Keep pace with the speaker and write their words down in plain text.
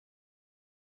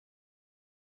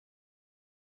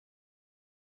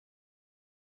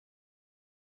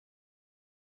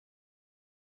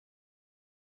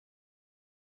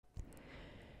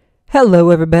Hello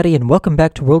everybody and welcome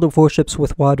back to World of Warships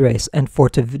with Wadres, and for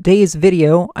today's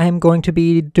video I am going to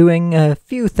be doing a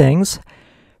few things.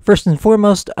 First and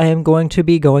foremost, I am going to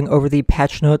be going over the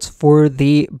patch notes for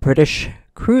the British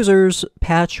Cruisers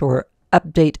patch, or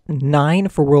Update 9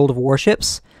 for World of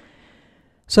Warships.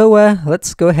 So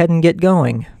let's go ahead and get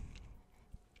going.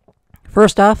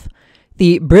 First off,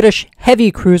 the British Heavy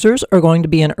Cruisers are going to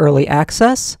be in early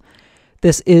access.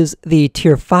 This is the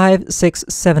Tier 5, 6,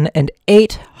 7, and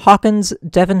 8, Hawkins,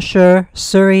 Devonshire,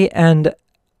 Surrey, and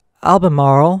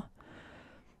Albemarle.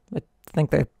 I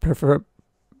think they prefer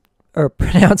or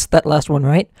pronounced that last one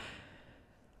right.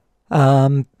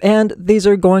 And these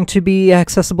are going to be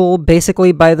accessible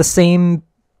basically by the same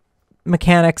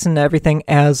mechanics and everything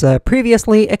as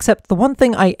previously, except the one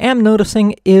thing I am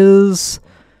noticing is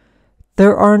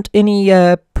there aren't any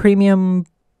premium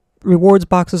rewards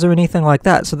boxes or anything like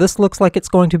that. So this looks like it's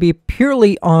going to be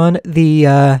purely on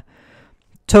the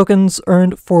tokens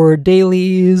earned for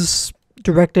dailies,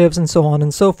 directives, and so on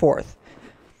and so forth.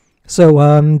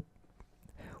 So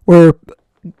we're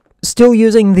still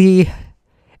using the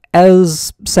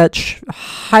as such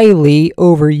highly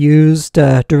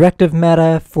overused directive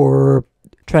meta for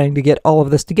trying to get all of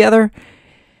this together.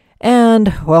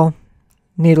 And, well,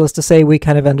 needless to say, we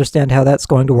kind of understand how that's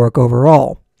going to work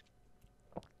overall.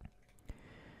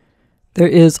 There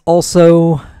is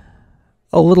also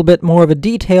a little bit more of a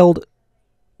detailed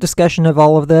discussion of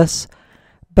all of this,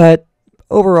 but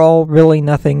overall, really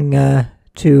nothing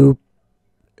to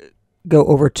go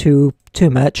over too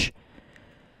much.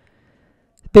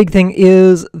 Big thing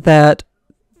is that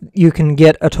you can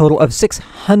get a total of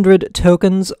 600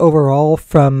 tokens overall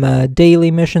from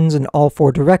daily missions and all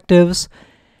 4 directives,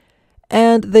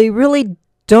 and they really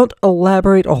don't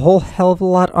elaborate a whole hell of a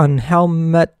lot on how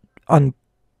much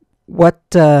what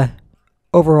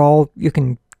overall you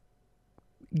can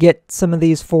get some of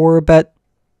these for, but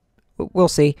we'll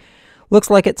see. Looks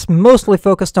like it's mostly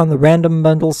focused on the random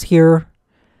bundles here.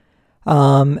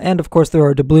 And of course there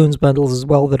are doubloons bundles as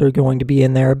well that are going to be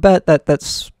in there, but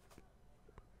that's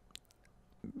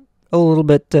a little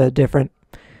bit different.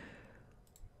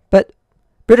 But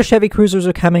British Heavy Cruisers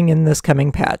are coming in this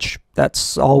coming patch.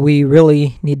 That's all we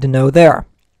really need to know there.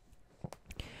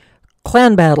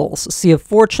 Clan battles. Sea of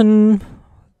Fortune.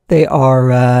 They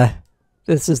are,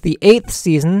 this is the 8th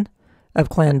season of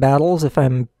clan battles, if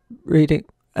I'm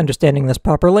understanding this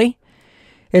properly.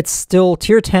 It's still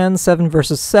Tier 10, 7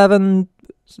 versus 7,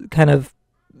 kind of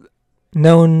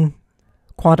known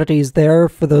quantities there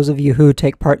for those of you who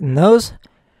take part in those.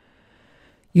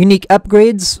 Unique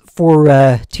upgrades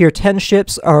for Tier 10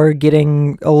 ships are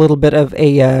getting a little bit of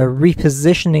a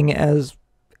repositioning,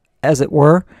 as it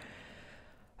were.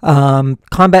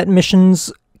 Combat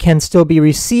missions can still be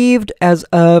received as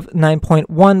of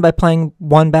 9.1 by playing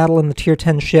one battle in the Tier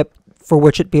 10 ship for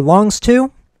which it belongs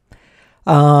to.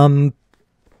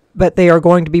 But they are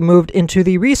going to be moved into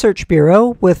the Research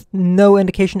Bureau with no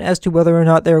indication as to whether or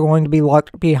not they're going to be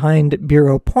locked behind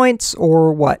Bureau points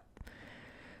or what.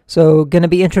 So, going to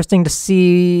be interesting to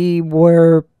see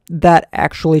where that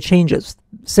actually changes.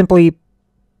 Simply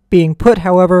being put,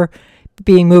 however,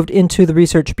 being moved into the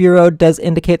Research Bureau does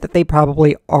indicate that they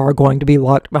probably are going to be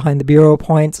locked behind the Bureau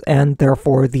points, and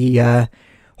therefore the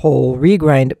whole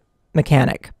regrind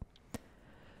mechanic.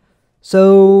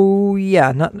 So,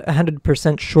 yeah, not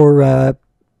 100% sure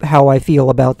how I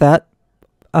feel about that.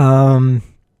 But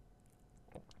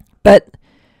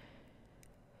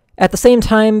at the same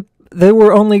time, there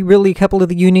were only really a couple of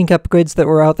the unique upgrades that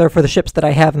were out there for the ships that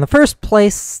I have in the first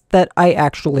place that I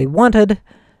actually wanted.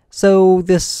 So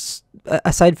this,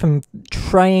 aside from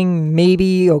trying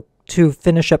maybe to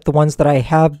finish up the ones that I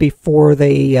have before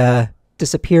they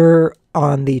disappear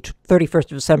on the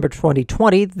 31st of December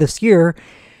 2020 this year,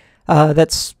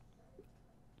 that's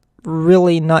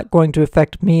really not going to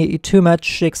affect me too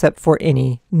much except for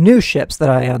any new ships that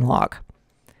I unlock.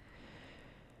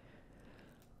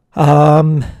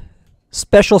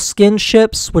 Special skin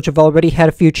ships, which have already had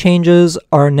a few changes,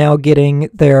 are now getting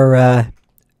their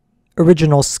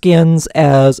original skins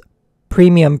as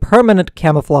premium permanent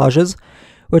camouflages,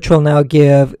 which will now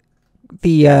give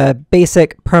the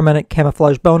basic permanent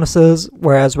camouflage bonuses,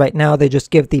 whereas right now they just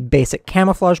give the basic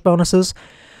camouflage bonuses.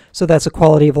 So that's a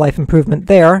quality of life improvement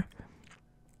there.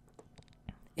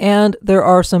 And there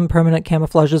are some permanent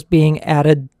camouflages being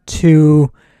added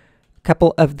to a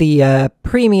couple of the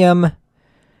premium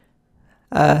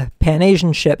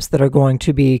Pan-Asian ships that are going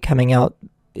to be coming out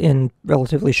in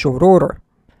relatively short order.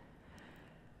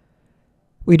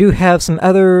 We do have some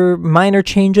other minor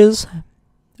changes.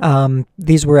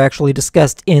 These were actually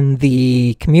discussed in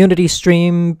the community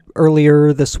stream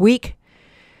earlier this week.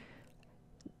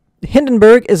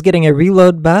 Hindenburg is getting a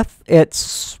reload buff.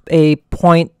 It's a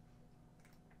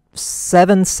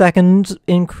 0.7 second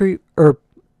increase or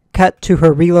cut to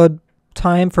her reload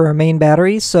time for her main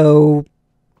battery. So,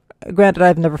 granted,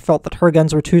 I've never felt that her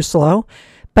guns were too slow,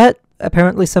 but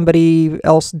apparently somebody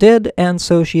else did, and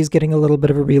so she's getting a little bit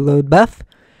of a reload buff.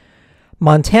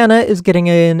 Montana is getting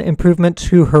an improvement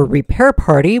to her repair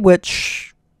party,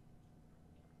 which,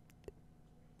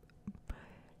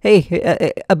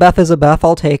 hey, a buff is a buff,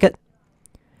 I'll take it.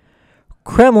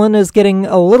 Kremlin is getting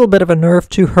a little bit of a nerf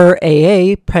to her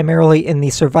AA, primarily in the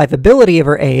survivability of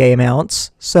her AA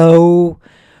mounts. So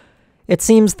it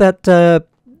seems that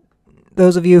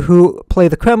those of you who play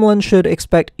the Kremlin should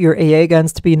expect your AA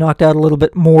guns to be knocked out a little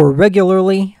bit more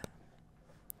regularly.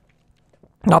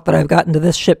 Not that I've gotten to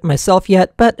this ship myself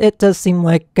yet, but it does seem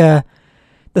like this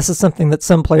is something that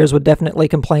some players would definitely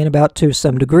complain about to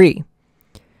some degree.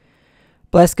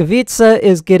 Blaskovica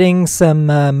is getting some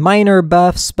minor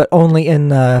buffs, but only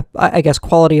in, I guess,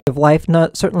 quality of life.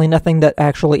 Certainly nothing that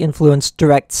actually influenced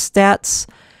direct stats.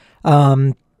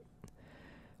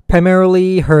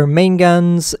 Primarily, her main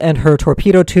guns and her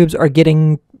torpedo tubes are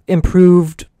getting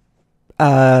improved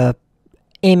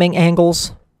aiming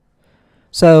angles.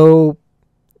 So,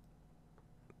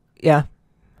 yeah,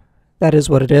 that is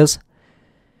what it is.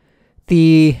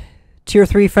 The Tier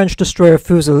 3 French destroyer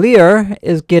Fusilier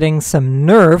is getting some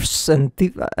nerfs, and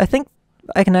I think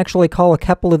I can actually call a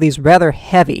couple of these rather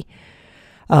heavy.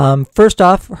 First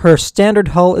off, her standard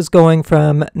hull is going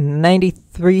from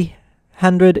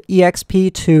 9300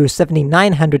 EXP to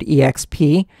 7900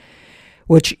 EXP,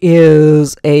 which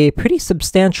is a pretty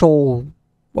substantial,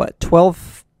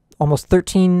 12, almost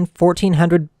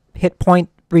 1400 hit point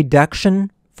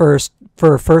reduction for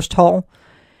first hull.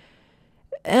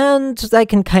 And I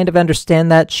can kind of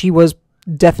understand that. She was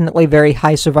definitely very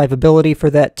high survivability for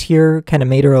that tier. Kind of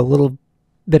made her a little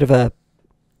bit of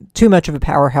too much of a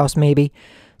powerhouse, maybe.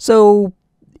 So,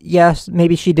 yes,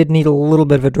 maybe she did need a little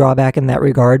bit of a drawback in that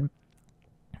regard.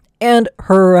 And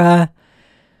her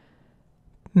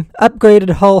upgraded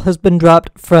hull has been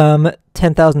dropped from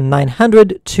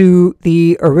 10,900 to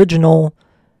the original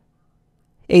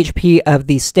HP of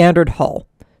the standard hull.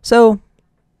 So,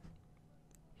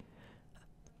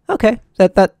 okay,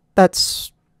 that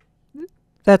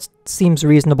seems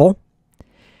reasonable.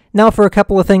 Now for a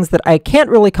couple of things that I can't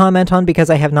really comment on because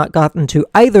I have not gotten to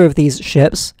either of these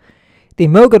ships. The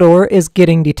Mogador is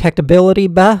getting detectability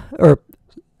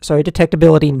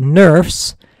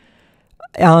nerfs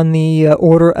on the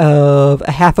order of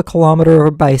a half a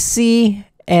kilometer by sea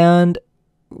and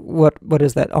what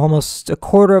is that? Almost a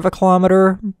quarter of a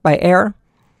kilometer by air.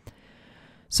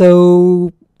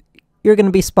 So you're going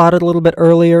to be spotted a little bit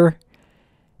earlier.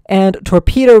 And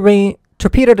torpedo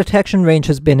detection range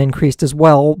has been increased as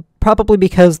well, probably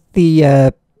because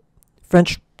the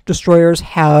French destroyers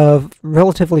have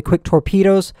relatively quick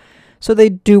torpedoes, so they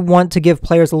do want to give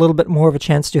players a little bit more of a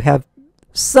chance to have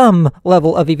some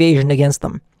level of evasion against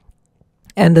them.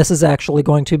 And this is actually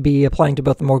going to be applying to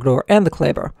both the Mogador and the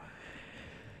Kleber.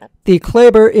 The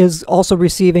Kleber is also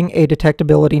receiving a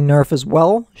detectability nerf as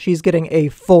well. She's getting a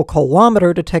full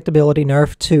kilometer detectability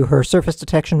nerf to her surface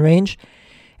detection range,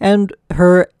 and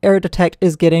her air detect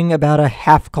is getting about a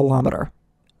half kilometer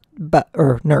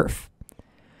nerf.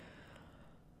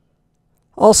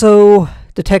 Also,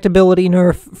 detectability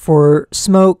nerf for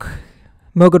smoke.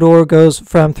 Mogador goes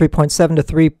from 3.7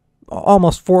 to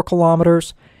almost 4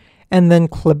 kilometers, and then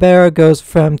Kleber goes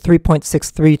from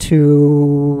 3.63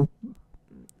 to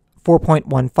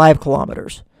 4.15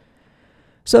 kilometers.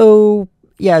 So,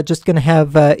 yeah, just going to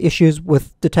have issues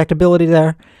with detectability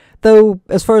there. Though,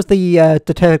 as far as the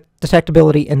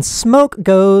detectability in smoke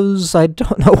goes, I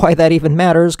don't know why that even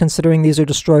matters, considering these are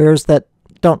destroyers that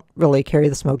don't really carry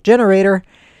the smoke generator.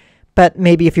 But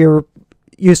maybe if you're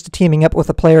used to teaming up with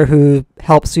a player who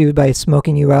helps you by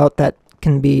smoking you out, that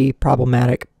can be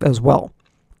problematic as well.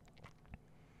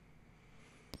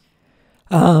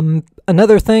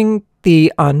 Another thing,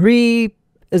 the Henri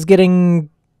is getting,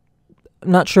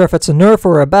 I'm not sure if it's a nerf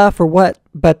or a buff or what,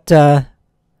 but,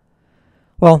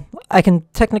 well, I can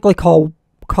technically call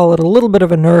it a little bit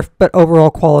of a nerf, but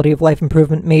overall quality of life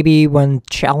improvement maybe when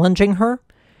challenging her.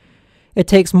 It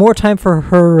takes more time for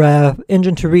her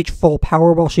engine to reach full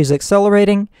power while she's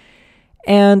accelerating,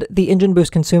 and the engine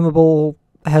boost consumable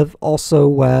have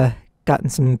also gotten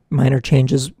some minor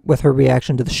changes with her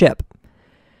reaction to the ship.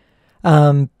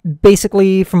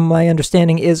 Basically, from my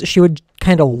understanding, is she would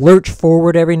kind of lurch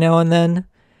forward every now and then,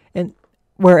 and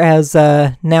whereas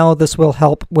now this will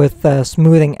help with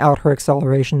smoothing out her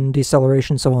acceleration,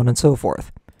 deceleration, so on and so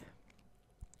forth.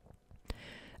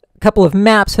 couple of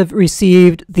maps have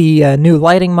received the new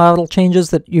lighting model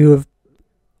changes that you have,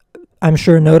 I'm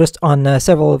sure, noticed on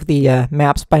several of the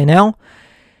maps by now.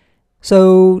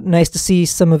 So nice to see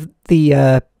some of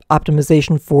the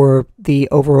optimization for the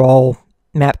overall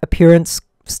map appearance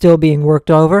still being worked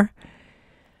over.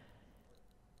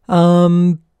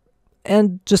 And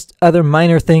just other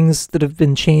minor things that have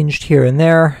been changed here and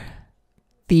there.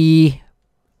 The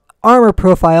armor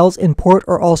profiles in port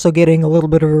are also getting a little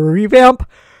bit of a revamp.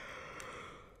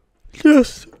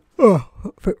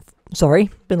 Sorry,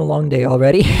 been a long day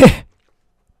already.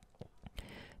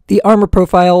 The armor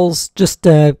profiles just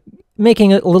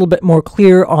making it a little bit more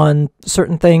clear on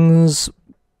certain things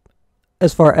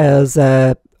as far as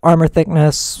armor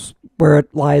thickness, where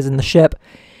it lies in the ship,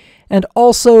 and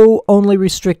also only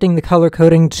restricting the color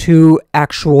coding to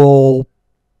actual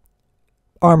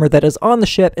armor that is on the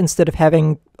ship instead of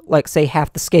having, like, say,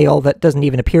 half the scale that doesn't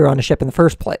even appear on a ship in the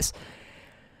first place.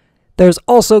 There's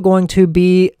also going to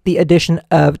be the addition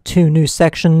of 2 new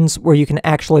sections where you can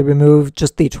actually remove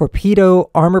just the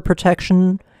torpedo armor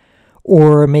protection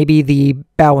or maybe the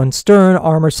bow and stern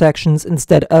armor sections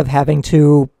instead of having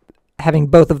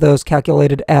both of those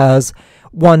calculated as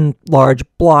one large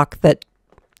block that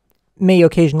may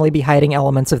occasionally be hiding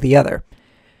elements of the other.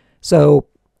 So,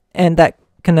 and that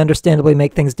can understandably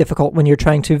make things difficult when you're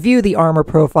trying to view the armor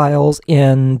profiles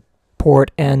in port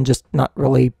and just not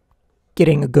really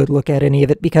getting a good look at any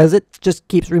of it because it just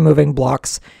keeps removing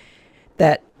blocks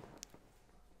that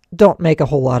don't make a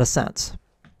whole lot of sense.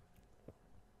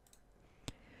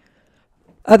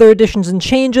 Other additions and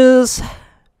changes.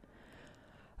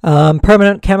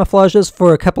 Permanent camouflages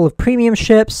for a couple of premium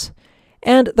ships.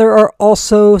 And there are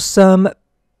also some...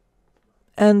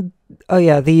 And, oh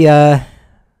yeah, the...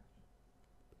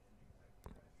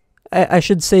 I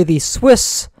should say the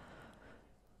Swiss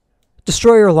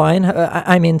destroyer line,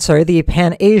 the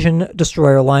Pan-Asian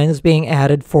destroyer line is being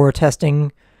added for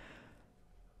testing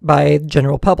by the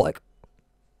general public.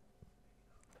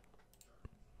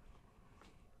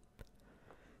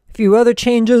 A few other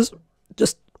changes,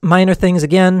 just minor things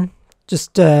again,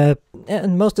 just,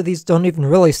 and most of these don't even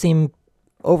really seem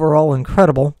overall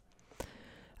incredible.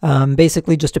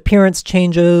 Basically just appearance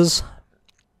changes,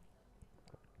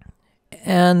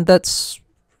 and that's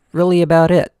really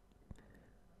about it.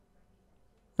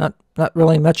 Not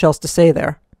really much else to say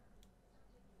there.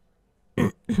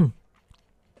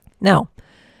 Now,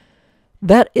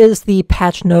 that is the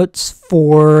patch notes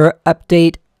for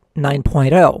update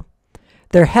 9.0.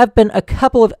 There have been a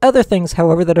couple of other things,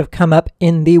 however, that have come up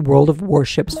in the World of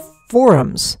Warships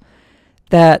forums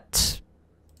that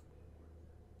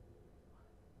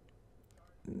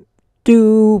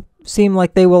do seem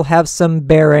like they will have some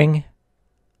bearing.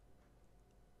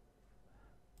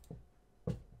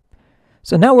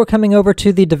 So now we're coming over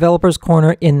to the developers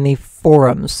corner in the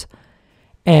forums.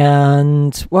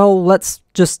 And, well, let's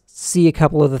just see a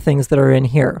couple of the things that are in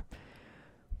here.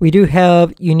 We do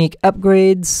have unique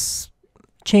upgrades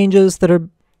changes that are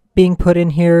being put in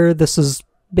here. This is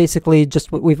basically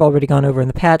just what we've already gone over in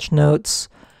the patch notes.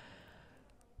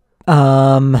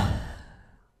 Let's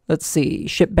see,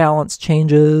 ship balance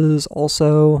changes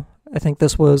also. I think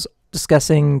this was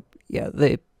discussing, yeah,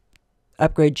 the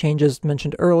upgrade changes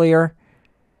mentioned earlier.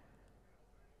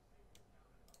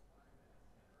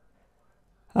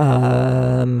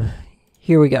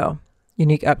 Here we go.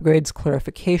 Unique upgrades,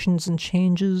 clarifications, and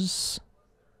changes.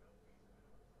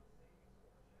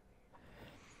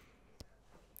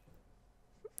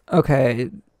 Okay.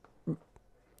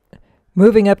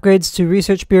 Moving upgrades to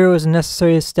Research Bureau is a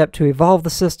necessary step to evolve the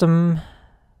system.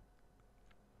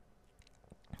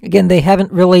 Again, they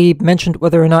haven't really mentioned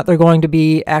whether or not they're going to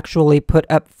be actually put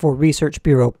up for Research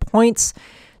Bureau points.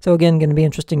 So again, going to be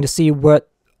interesting to see what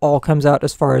all comes out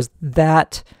as far as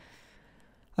that.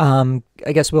 I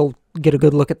guess we'll get a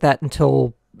good look at that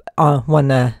until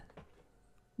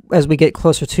as we get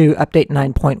closer to update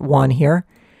 9.1 here.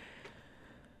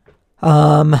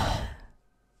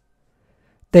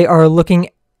 They are looking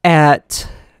at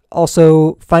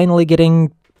also finally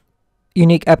getting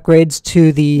unique upgrades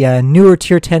to the newer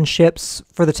Tier 10 ships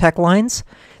for the tech lines.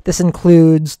 This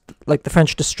includes like the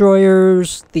French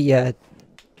destroyers, the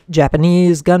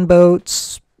Japanese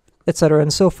gunboats, etc.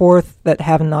 and so forth that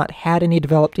have not had any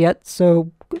developed yet.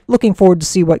 So looking forward to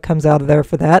see what comes out of there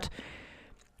for that.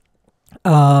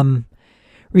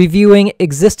 Reviewing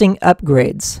existing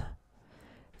upgrades.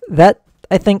 That,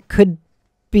 I think, could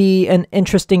be an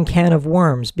interesting can of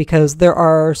worms because there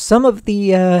are some of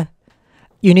the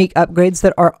unique upgrades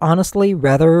that are honestly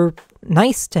rather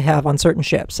nice to have on certain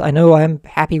ships. I know I'm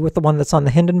happy with the one that's on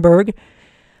the Hindenburg.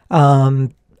 I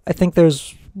think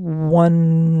there's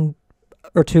one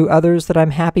or two others that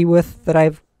I'm happy with that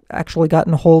I've actually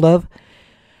gotten a hold of.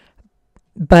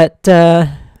 But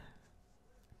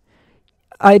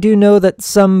I do know that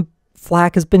some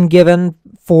flack has been given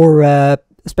for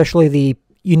especially the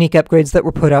unique upgrades that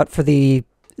were put out for the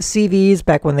CVs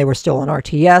back when they were still on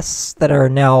RTS that are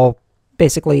now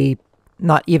basically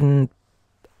not even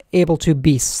able to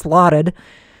be slotted.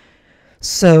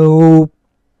 So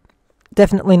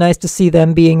definitely nice to see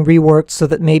them being reworked so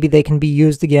that maybe they can be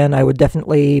used again. I would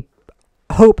definitely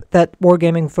hope that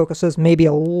Wargaming focuses maybe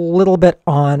a little bit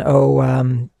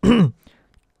on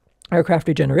aircraft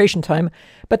regeneration time,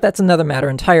 but that's another matter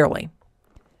entirely.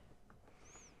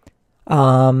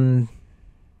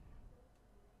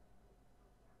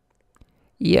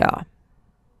 Yeah.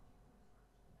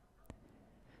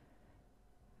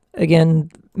 Again,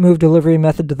 move delivery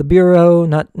method to the Bureau.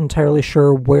 Not entirely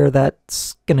sure where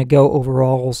that's going to go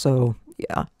overall, so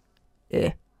yeah.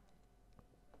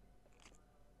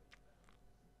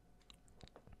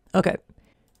 Okay.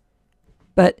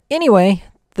 But anyway,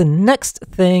 the next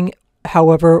thing,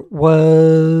 however,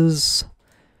 was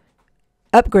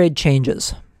upgrade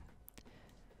changes.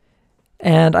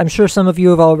 And I'm sure some of you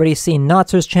have already seen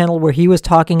Knotzer's channel where he was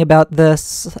talking about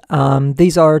this.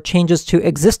 These are changes to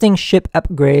existing ship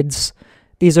upgrades.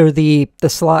 These are the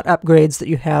slot upgrades that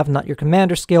you have, not your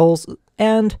commander skills.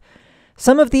 And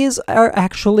some of these are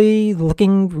actually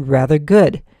looking rather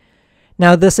good.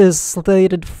 Now, this is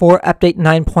slated for update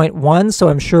 9.1, so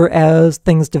I'm sure as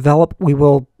things develop, we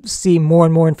will see more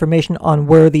and more information on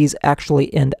where these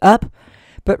actually end up.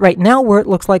 But right now, where it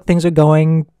looks like things are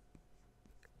going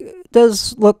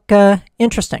does look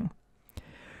interesting.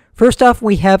 First off,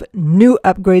 we have new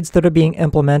upgrades that are being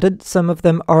implemented. Some of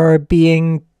them are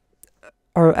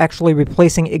actually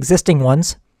replacing existing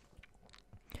ones.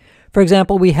 For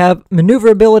example, we have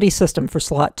maneuverability system for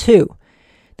slot 2.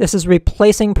 This is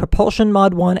replacing propulsion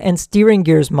mod 1 and steering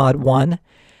gears mod 1,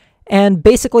 and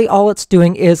basically all it's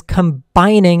doing is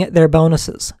combining their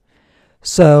bonuses.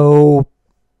 So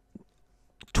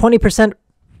 20%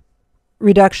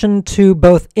 reduction to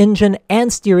both engine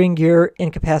and steering gear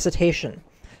incapacitation.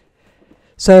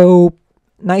 So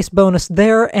nice bonus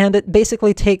there, and it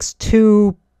basically takes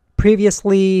two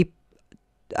previously,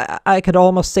 I could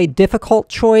almost say, difficult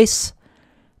choice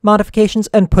modifications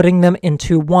and putting them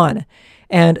into one.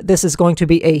 And this is going to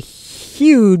be a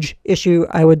huge issue,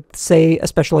 I would say,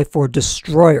 especially for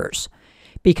destroyers,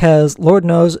 because Lord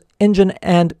knows engine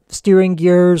and steering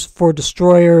gears for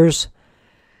destroyers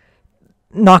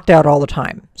knocked out all the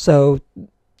time. So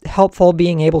helpful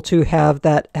being able to have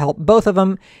that help both of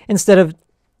them instead of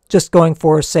just going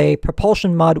for, say,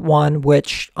 propulsion mod 1,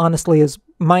 which honestly is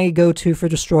my go-to for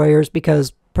destroyers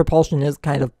because propulsion is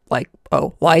kind of like,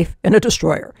 life in a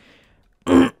destroyer.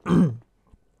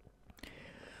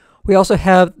 We also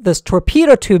have this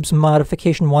torpedo tubes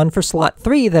modification 1 for slot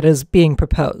 3 that is being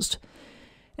proposed.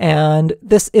 And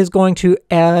this is going to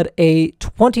add a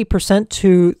 20%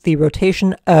 to the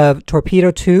rotation of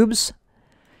torpedo tubes,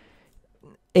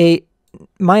 a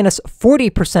minus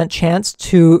 40% chance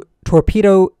to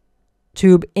torpedo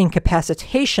tube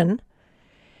incapacitation,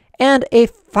 and a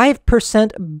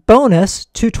 5% bonus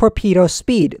to torpedo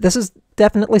speed. This is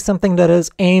definitely something that is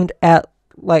aimed at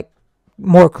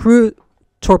more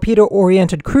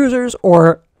torpedo-oriented cruisers,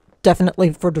 or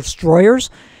definitely for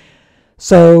destroyers.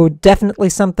 So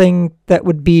definitely something that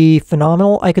would be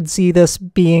phenomenal. I could see this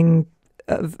being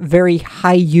very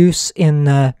high use in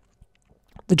the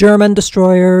German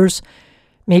destroyers,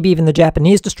 maybe even the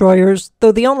Japanese destroyers.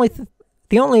 Though the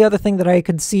only other thing that I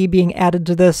could see being added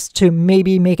to this to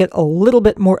maybe make it a little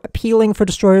bit more appealing for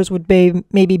destroyers would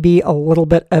maybe be a little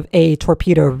bit of a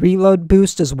torpedo reload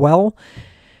boost as well.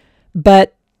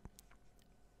 But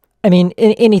I mean,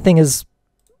 anything is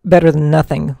better than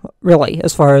nothing, really,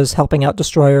 as far as helping out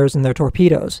destroyers and their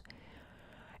torpedoes.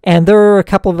 And there are a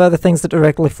couple of other things that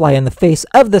directly fly in the face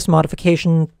of this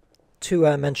modification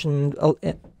to mention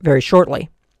very shortly.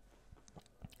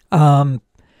 Aircraft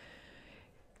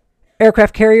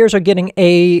carriers are getting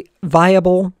a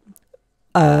viable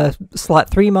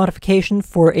slot 3 modification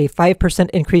for a 5%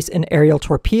 increase in aerial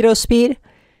torpedo speed.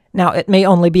 Now, it may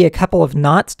only be a couple of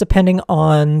knots depending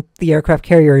on the aircraft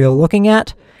carrier you're looking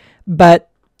at, but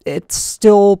it's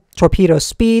still torpedo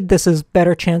speed. This is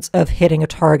better chance of hitting a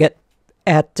target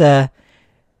at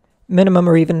minimum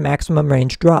or even maximum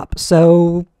range drop.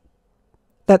 So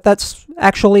that's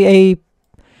actually a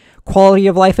quality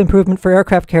of life improvement for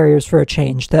aircraft carriers for a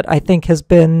change that I think has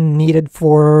been needed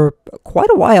for quite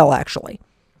a while, actually.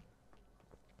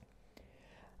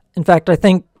 In fact, I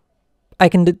think I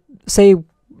can say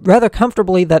rather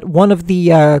comfortably that one of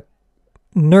the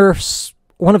nerfs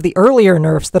one of the earlier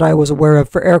nerfs that I was aware of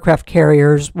for aircraft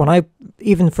carriers when I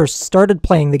even first started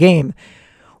playing the game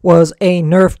was a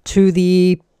nerf to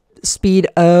the speed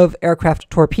of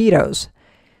aircraft torpedoes.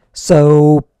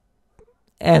 So,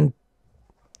 and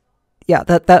yeah,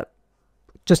 that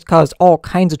just caused all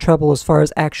kinds of trouble as far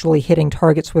as actually hitting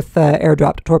targets with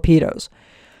airdropped torpedoes.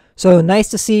 So nice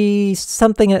to see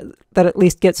something that at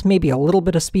least gets maybe a little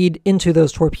bit of speed into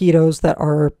those torpedoes that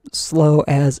are slow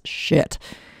as shit.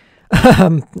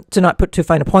 To not put too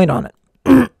fine a point on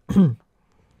it.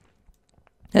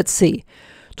 Let's see.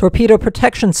 Torpedo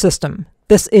protection system.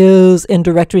 This is in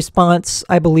direct response,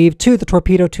 I believe, to the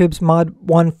Torpedo Tubes Mod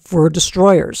 1 for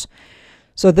destroyers.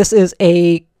 So this is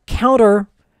a counter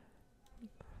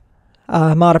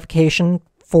modification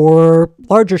for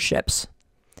larger ships.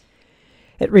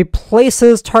 It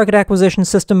replaces Target Acquisition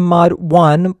System Mod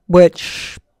 1,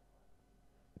 which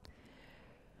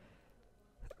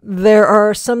there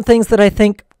are some things that I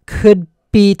think could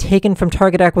be taken from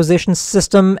Target Acquisition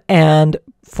System and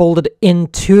folded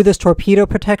into this torpedo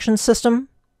protection system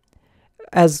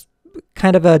as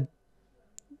kind of a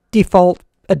default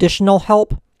additional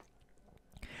help.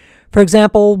 For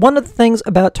example, one of the things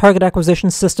about Target Acquisition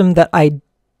System that I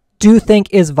do think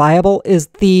is viable is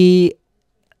the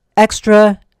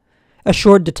extra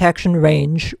assured detection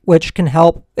range, which can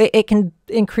help. It can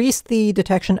increase the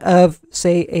detection of,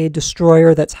 say, a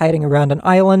destroyer that's hiding around an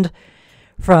island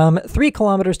from 3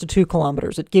 kilometers to 2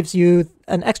 kilometers. It gives you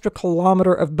an extra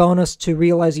kilometer of bonus to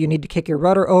realize you need to kick your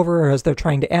rudder over as they're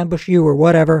trying to ambush you or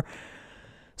whatever.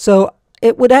 So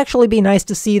it would actually be nice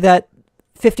to see that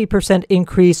 50%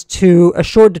 increase to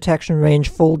assured detection range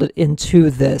folded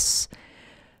into this.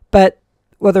 But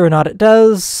whether or not it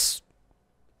does,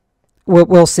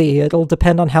 we'll see. It'll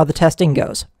depend on how the testing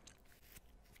goes.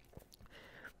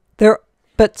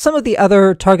 But some of the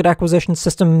other Target Acquisition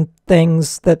System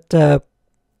things that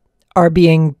are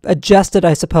being adjusted,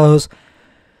 I suppose,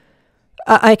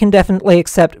 I can definitely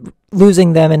accept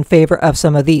losing them in favor of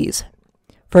some of these.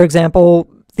 For example,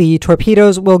 the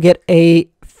torpedoes will get a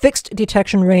fixed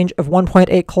detection range of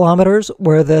 1.8 kilometers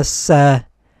where this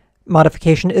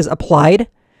modification is applied,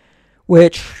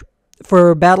 which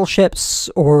for battleships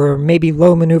or maybe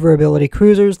low maneuverability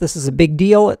cruisers, this is a big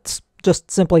deal. It's just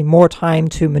simply more time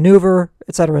to maneuver,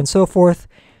 etc. and so forth.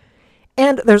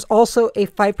 And there's also a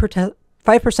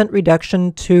 5%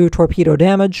 reduction to torpedo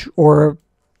damage, or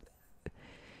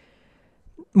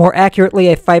more accurately,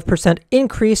 a 5%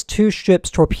 increase to ship's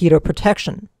torpedo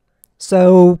protection.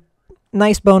 So,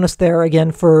 nice bonus there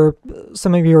again for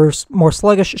some of your more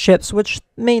sluggish ships, which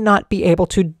may not be able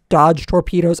to dodge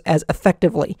torpedoes as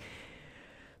effectively.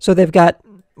 So they've got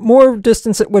more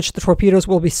distance at which the torpedoes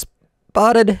will be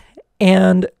spotted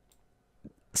and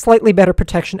slightly better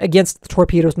protection against the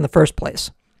torpedoes in the first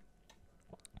place.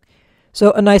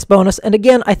 So a nice bonus. And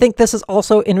again, I think this is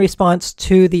also in response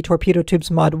to the Torpedo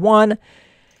Tubes Mod 1,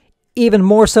 even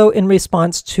more so in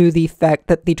response to the fact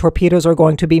that the torpedoes are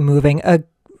going to be moving a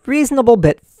reasonable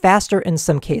bit faster in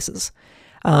some cases.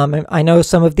 I know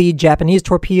some of the Japanese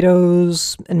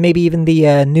torpedoes, and maybe even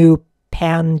the new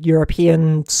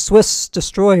Pan-European Swiss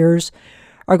destroyers,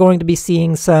 are going to be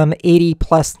seeing some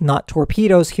 80-plus knot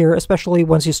torpedoes here, especially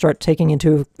once you start taking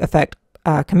into effect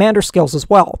commander skills as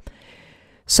well.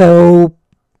 So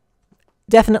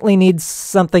definitely needs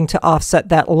something to offset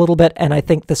that a little bit, and I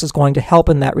think this is going to help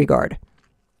in that regard.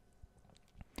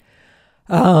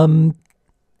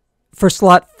 For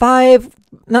slot 5,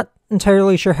 not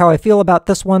entirely sure how I feel about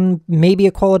this one. Maybe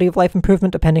a quality of life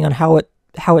improvement, depending on how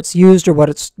it's used or what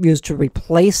it's used to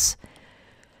replace.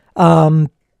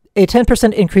 A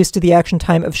 10% increase to the action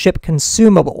time of ship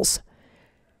consumables.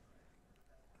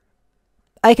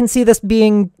 I can see this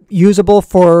being usable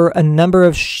for a number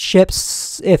of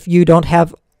ships if you don't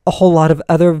have a whole lot of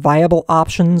other viable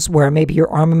options where maybe your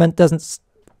armament doesn't,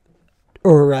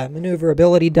 or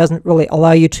maneuverability doesn't really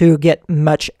allow you to get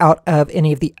much out of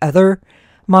any of the other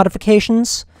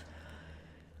modifications.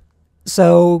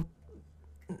 So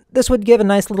this would give a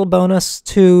nice little bonus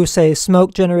to, say,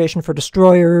 smoke generation for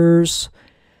destroyers.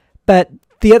 But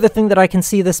the other thing that I can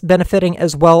see this benefiting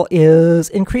as well is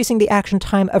increasing the action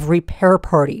time of repair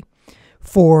party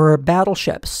for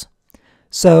battleships.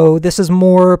 So this is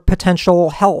more potential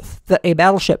health that a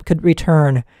battleship could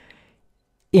return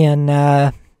in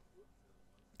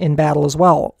battle as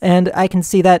well. And I can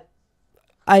see that,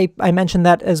 I mentioned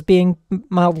that as being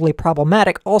mildly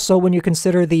problematic also when you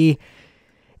consider the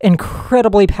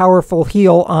incredibly powerful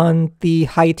heal on the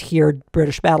high-tiered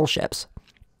British battleships.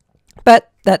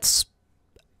 But that's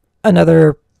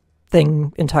another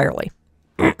thing entirely.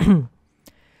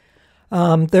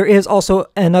 There is also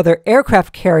another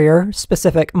aircraft carrier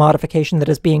specific modification that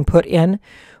is being put in,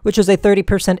 which is a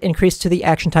 30% increase to the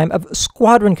action time of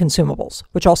squadron consumables,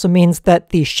 which also means that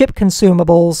the ship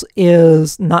consumables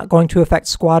is not going to affect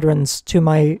squadrons to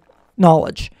my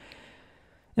knowledge.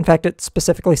 In fact, it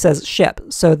specifically says ship.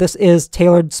 So this is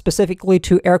tailored specifically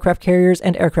to aircraft carriers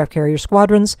and aircraft carrier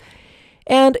squadrons.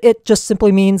 And it just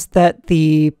simply means that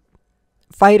the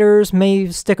fighters may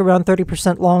stick around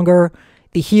 30% longer.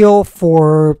 The heal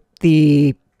for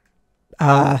the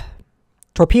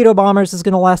torpedo bombers is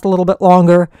going to last a little bit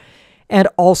longer. And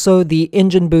also the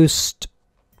engine boost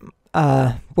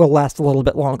will last a little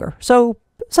bit longer. So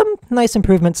some nice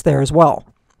improvements there as well.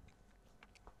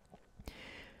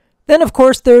 Then, of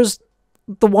course, there's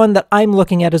the one that I'm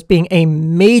looking at as being a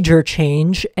major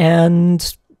change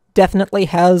and definitely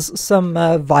has some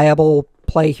viable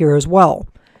play here as well.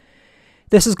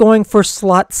 This is going for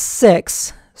slot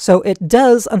 6, so it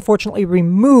does unfortunately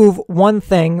remove one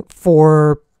thing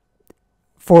for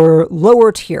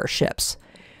lower tier ships.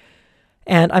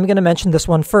 And I'm going to mention this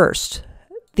one first.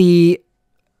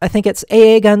 I think it's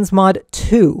AA Guns Mod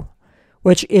 2,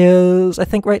 which is, I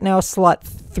think right now, slot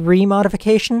 3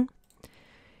 modification.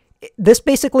 This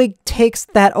basically takes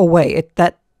that away.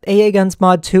 That AA Guns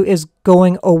Mod 2 is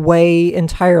going away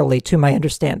entirely, to my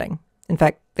understanding. In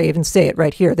fact, they even say it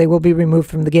right here. They will be removed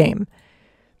from the game.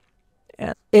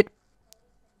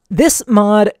 This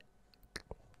mod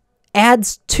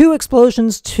adds 2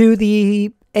 explosions to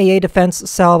the AA defense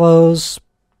salvos,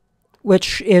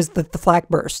 which is the flak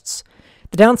bursts.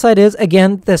 The downside is,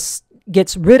 again, this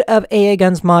gets rid of AA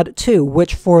Guns Mod 2,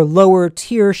 which for lower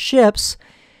tier ships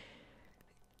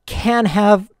can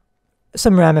have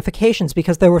some ramifications,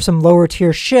 because there were some lower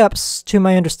tier ships, to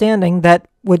my understanding, that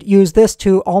would use this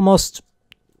to almost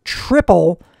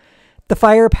triple the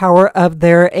firepower of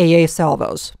their AA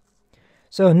salvos.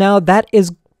 So now that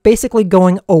is basically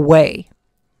going away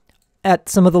at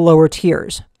some of the lower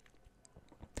tiers.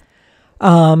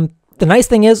 The nice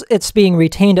thing is it's being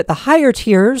retained at the higher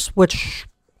tiers, which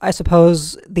I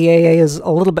suppose the AA is a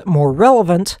little bit more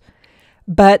relevant.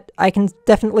 But I can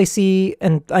definitely see,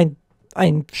 and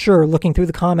I'm sure looking through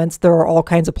the comments, there are all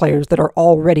kinds of players that are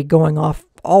already going off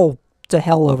all to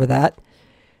hell over that.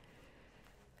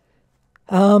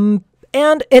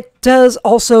 And it does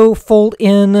also fold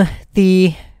in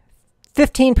the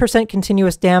 15%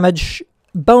 continuous damage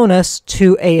bonus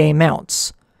to AA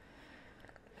mounts.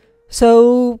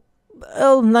 So,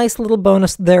 a nice little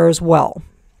bonus there as well.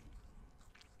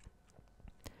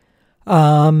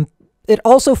 It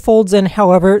also folds in,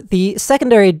 however, the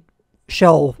secondary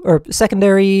shell or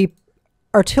secondary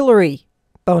artillery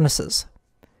bonuses.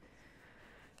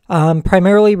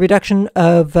 Primarily reduction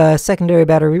of secondary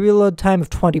battery reload time of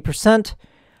 20%,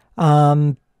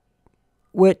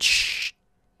 which...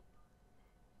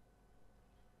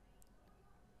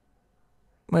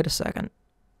 Wait a second.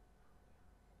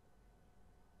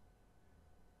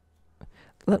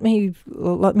 Let me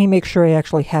make sure I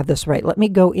actually have this right. Let me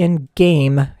go in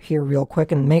game here real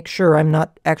quick and make sure I'm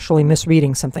not actually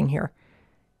misreading something here.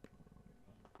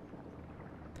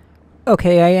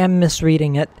 Okay, I am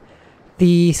misreading it.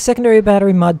 The secondary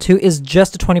battery mod 2 is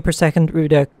just a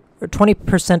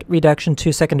 20% reduction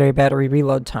to secondary battery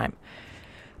reload time.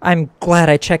 I'm glad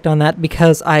I checked on that,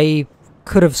 because I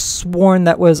could have sworn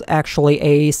that was actually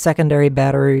a secondary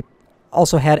battery,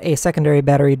 also had a secondary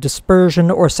battery dispersion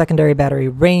or secondary battery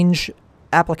range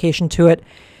application to it,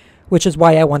 which is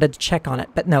why I wanted to check on it.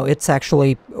 But no, it's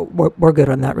actually, we're good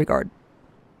on that regard.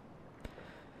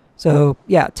 So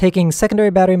yeah, taking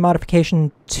secondary battery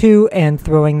modification 2 and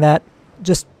throwing that,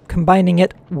 just combining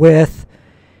it with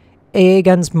AA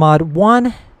Guns Mod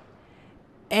 1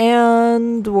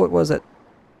 and, what was it?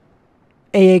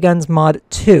 AA Guns Mod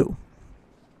 2.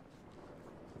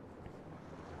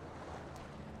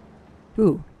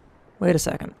 Ooh, wait a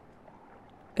second.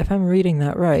 If I'm reading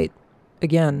that right,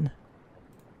 again...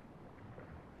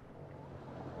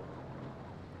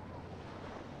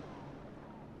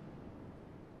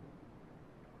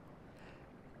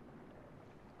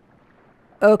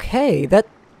 Okay, that...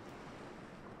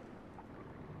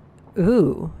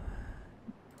 Ooh.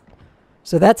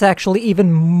 So that's actually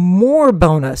even more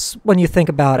bonus when you think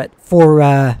about it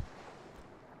for,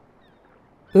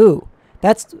 Ooh,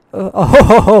 that's...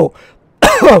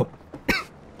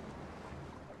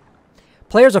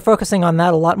 Players are focusing on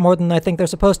that a lot more than I think they're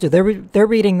supposed to. They're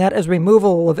reading that as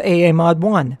removal of AA Mod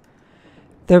 1.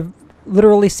 They're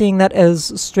literally seeing that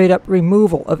as straight up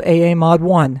removal of AA Mod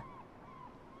 1.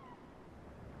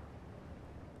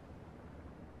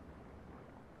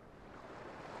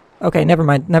 Okay, never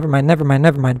mind.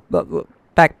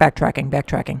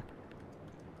 Backtracking.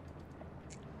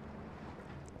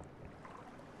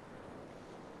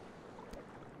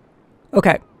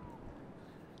 Okay.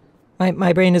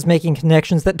 My brain is making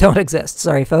connections that don't exist.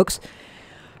 Sorry, folks.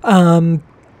 Okay.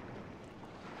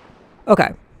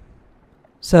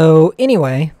 So,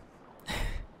 anyway,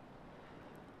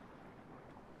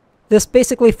 this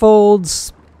basically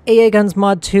folds AA Guns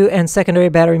Mod 2 and Secondary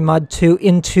Battery Mod 2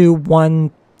 into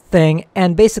one thing,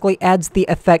 and basically adds the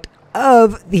effect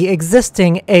of the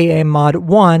existing AA Mod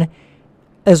 1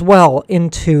 as well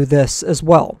into this as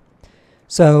well.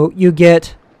 So you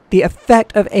get the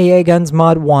effect of AA Guns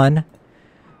Mod 1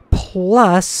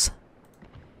 plus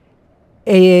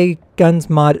AA Guns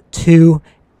Mod 2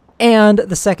 and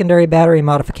the secondary battery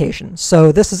modification.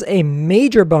 So this is a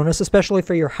major bonus, especially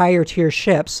for your higher tier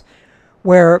ships,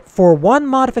 where for one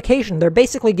modification, they're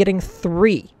basically getting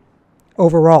 3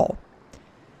 overall.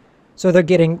 So they're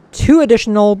getting 2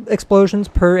 additional explosions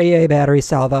per AA battery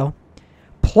salvo,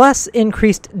 plus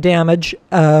increased damage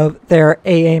of their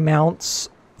AA mounts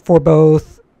for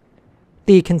both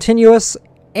the continuous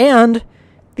and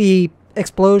the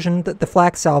explosion, the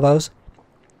flak salvos,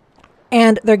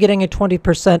 and they're getting a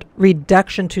 20%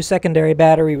 reduction to secondary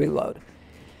battery reload.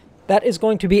 That is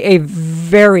going to be a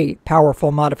very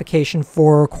powerful modification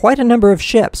for quite a number of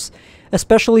ships,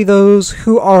 especially those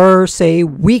who are, say,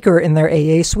 weaker in their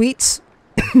AA suites,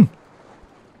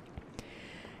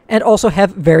 and also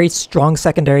have very strong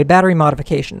secondary battery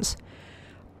modifications.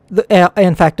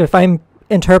 In fact, if I'm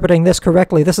interpreting this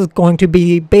correctly, this is going to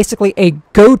be basically a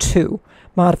go-to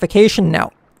modification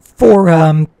now for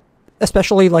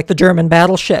especially like the German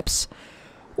battleships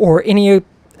or any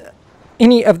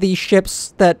of these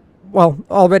ships that, well,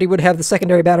 already would have the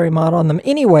secondary battery mod on them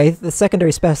anyway, the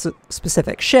secondary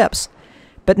specific ships.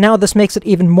 But now this makes it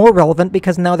even more relevant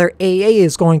because now their AA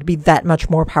is going to be that much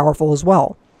more powerful as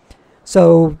well.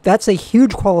 So that's a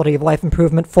huge quality of life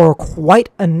improvement for quite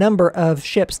a number of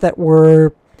ships that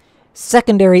were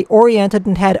secondary oriented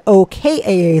and had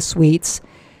okay AA suites.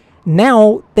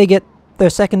 Now they get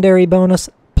their secondary bonus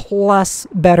plus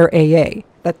better AA.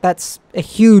 That's a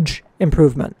huge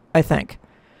improvement, I think.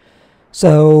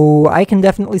 So I can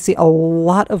definitely see a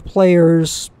lot of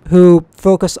players who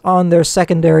focus on their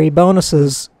secondary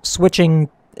bonuses switching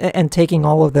and taking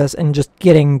all of this and just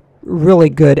getting really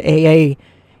good AA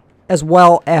as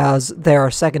well as their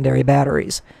secondary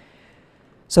batteries.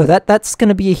 So that's going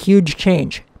to be a huge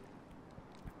change.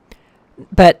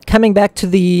 But coming back to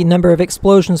the number of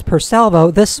explosions per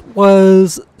salvo, this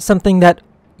was something that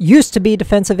used to be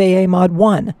Defensive AA Mod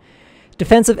 1.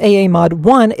 Defensive AA Mod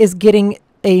 1 is getting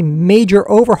a major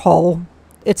overhaul.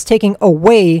 It's taking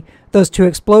away those 2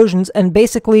 explosions and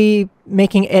basically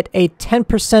making it a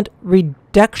 10%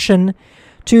 reduction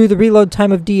to the reload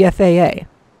time of DFAA.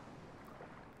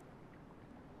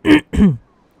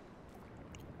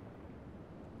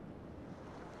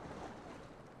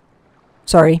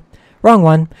 Sorry, wrong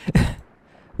one.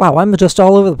 Wow, I'm just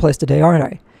all over the place today, aren't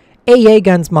I? AA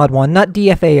Guns Mod 1, not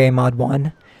DFAA Mod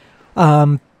 1.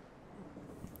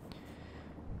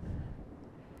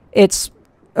 It's,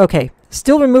 okay,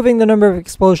 still removing the number of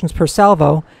explosions per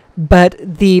salvo, but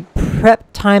the prep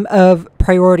time of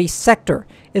priority sector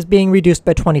is being reduced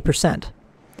by 20%.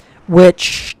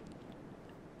 Which,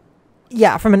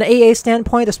 yeah, from an AA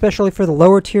standpoint, especially for the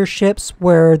lower tier ships,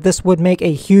 where this would make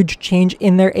a huge change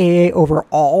in their AA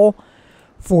overall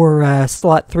for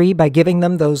slot 3 by giving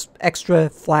them those extra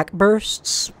flak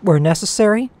bursts where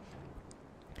necessary.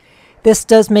 This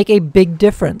does make a big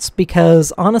difference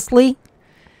because, honestly,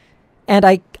 and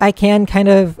I can kind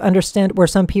of understand where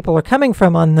some people are coming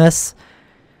from on this,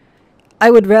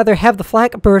 I would rather have the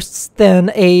flak bursts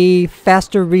than a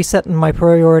faster reset in my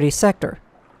priority sector.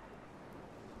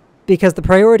 Because the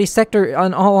priority sector,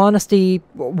 in all honesty,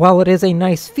 while it is a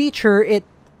nice feature, it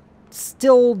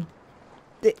still...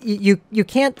 You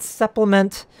can't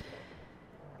supplement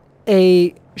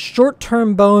a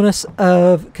short-term bonus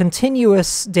of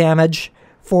continuous damage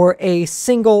for a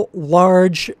single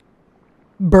large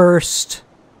burst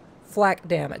flak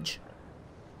damage.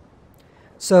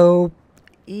 So,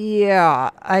 yeah,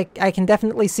 I can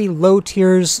definitely see low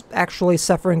tiers actually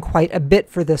suffering quite a bit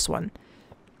for this one.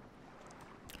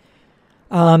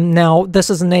 Now, this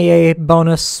is an AA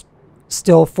bonus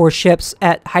still for ships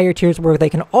at higher tiers where they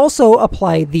can also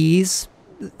apply this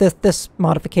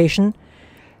modification.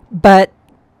 But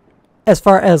as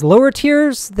far as lower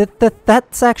tiers,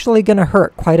 that's actually going to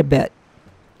hurt quite a bit.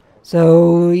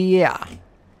 So, yeah.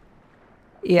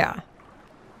 Yeah.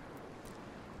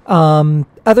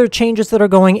 Other changes that are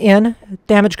going in,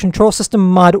 Damage Control System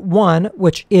Mod 1,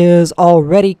 which is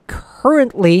already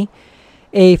currently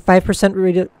a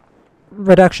 5%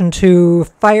 reduction to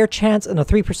fire chance and a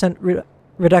 3%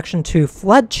 reduction to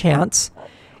flood chance,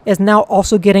 is now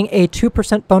also getting a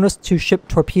 2% bonus to ship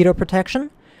torpedo protection.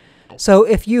 So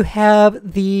if you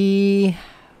have the...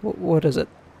 what is it?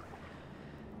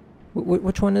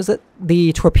 Which one is it?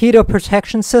 The torpedo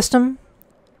protection system,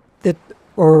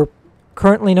 or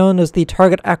currently known as the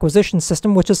target acquisition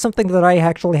system, which is something that I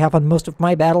actually have on most of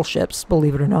my battleships,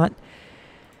 believe it or not.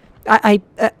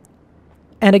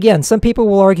 And again, some people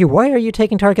will argue, why are you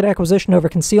taking target acquisition over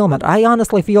concealment? I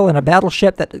honestly feel in a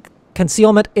battleship that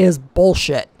concealment is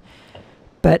bullshit.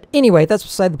 But anyway, that's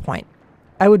beside the point.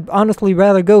 I would honestly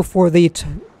rather go for the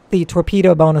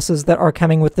torpedo bonuses that are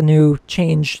coming with the new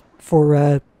change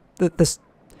for this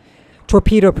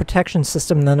torpedo protection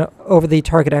system than over the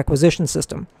target acquisition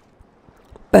system.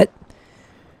 But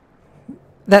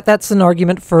that's an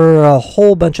argument for a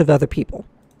whole bunch of other people.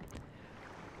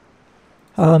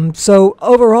 So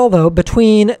overall, though,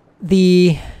 between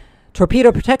the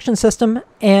torpedo protection system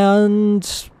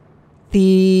and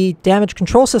the damage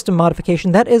control system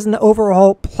modification, that is an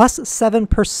overall plus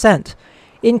 7%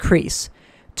 increase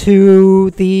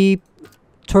to the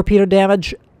torpedo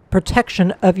damage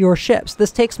protection of your ships.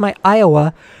 This takes my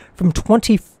Iowa from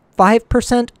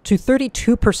 25% to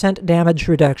 32% damage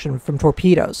reduction from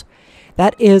torpedoes.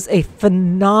 That is a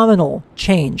phenomenal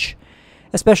change,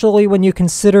 especially when you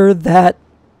consider that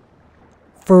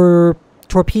for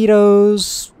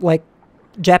torpedoes, like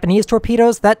Japanese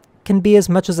torpedoes, that can be as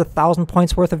much as 1,000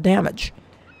 points worth of damage.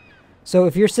 So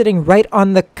if you're sitting right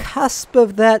on the cusp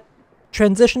of that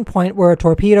transition point where a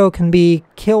torpedo can be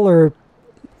kill or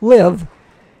live,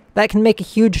 that can make a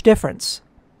huge difference.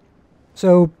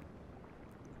 So,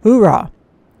 hoorah!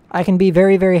 I can be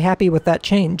very, very happy with that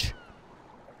change.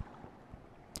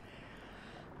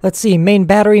 Let's see, main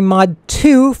battery mod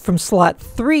 2 from slot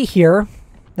 3 here,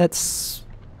 that's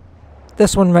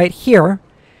this one right here,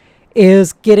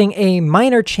 is getting a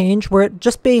minor change where it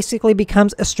just basically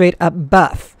becomes a straight up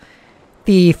buff.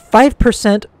 The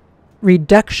 5%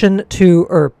 reduction to,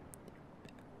 or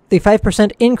the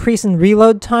 5% increase in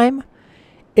reload time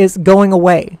is going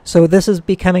away. So this is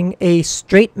becoming a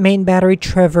straight main battery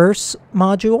traverse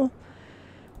module,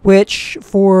 which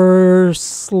for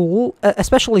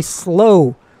especially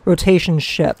slow rotation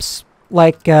ships,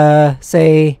 like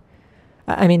say,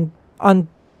 I mean, on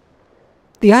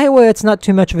the Iowa, it's not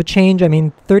too much of a change. I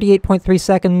mean, 38.3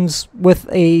 seconds with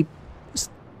a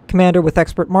commander with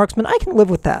expert marksman, I can live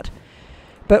with that.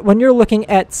 But when you're looking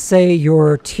at, say,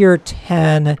 your tier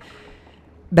 10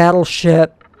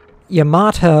 battleship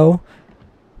Yamato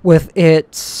with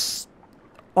its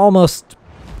almost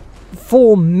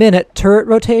full minute turret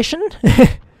rotation,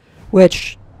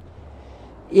 which,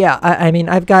 yeah, I mean,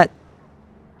 I've got,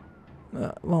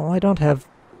 well, I don't have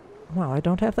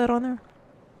that on there.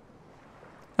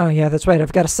 Oh yeah, that's right,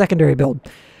 I've got a secondary build.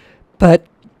 But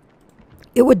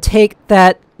it would take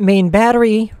that main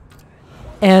battery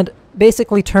and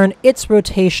basically turn its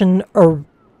rotation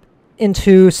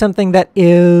into something that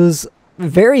is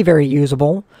very, very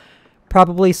usable,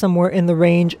 probably somewhere in the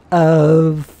range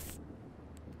of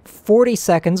 40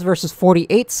 seconds versus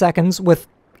 48 seconds with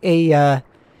a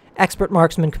expert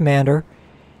marksman commander,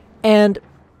 and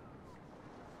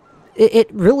it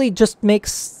really just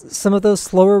makes some of those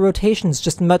slower rotations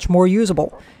just much more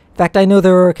usable. In fact, I know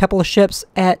there are a couple of ships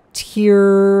at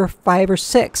tier 5 or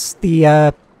 6,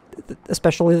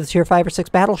 especially the tier 5 or 6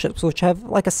 battleships, which have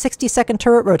like a 60-second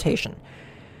turret rotation,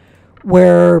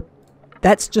 where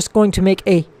that's just going to make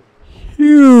a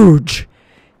huge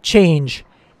change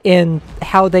in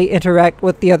how they interact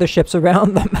with the other ships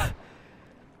around them.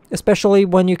 Especially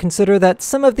when you consider that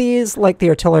some of these, like the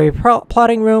artillery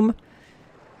plotting room,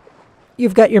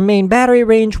 you've got your main battery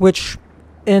range, which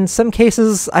in some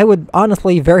cases I would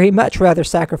honestly very much rather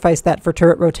sacrifice that for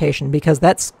turret rotation, because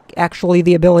that's actually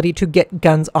the ability to get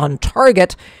guns on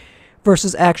target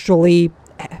versus actually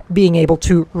being able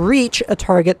to reach a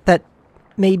target that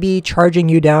may be charging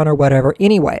you down or whatever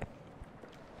anyway.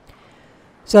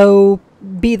 So,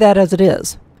 be that as it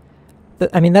is.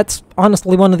 I mean, that's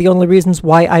honestly one of the only reasons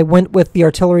why I went with the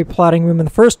artillery plotting room in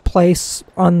the first place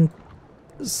on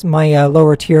my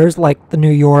lower tiers, like the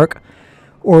New York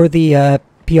or the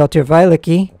Piotr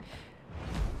Wielki.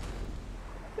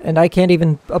 And I can't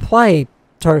even apply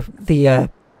the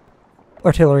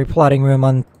artillery plotting room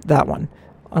on that one,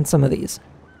 on some of these.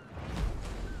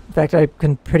 In fact, I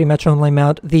can pretty much only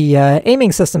mount the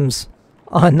aiming systems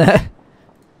on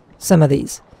some of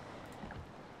these.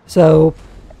 So,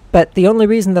 but the only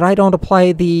reason that I don't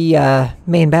apply the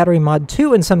main battery mod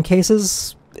 2 in some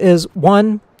cases is,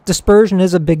 one, dispersion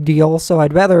is a big deal, so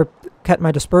I'd rather cut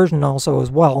my dispersion also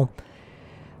as well.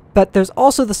 But there's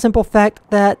also the simple fact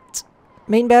that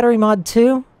main battery mod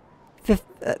 2,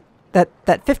 that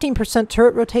 15%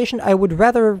 turret rotation, I would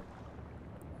rather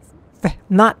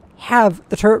not have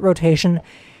the turret rotation,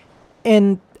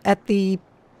 and at the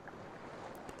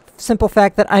simple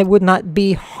fact that I would not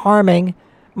be harming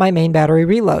my main battery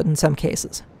reload in some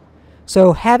cases.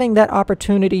 So having that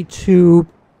opportunity to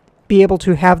be able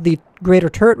to have the greater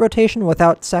turret rotation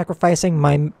without sacrificing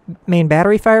my main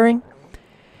battery firing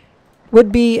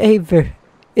would be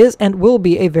is and will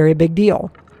be a very big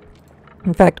deal.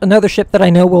 In fact, another ship that I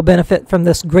know will benefit from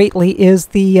this greatly is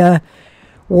the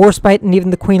Warspite and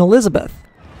even the Queen Elizabeth,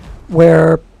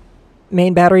 where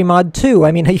main battery mod 2,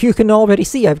 I mean, you can already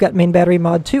see I've got main battery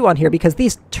mod 2 on here because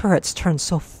these turrets turn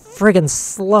so friggin'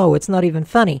 slow, it's not even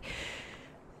funny.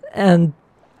 And,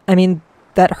 I mean,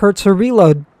 that hurts her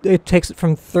reload. It takes it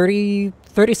from 30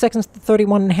 seconds to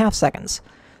 31.5 seconds.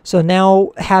 So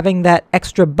now having that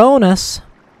extra bonus,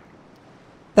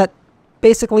 that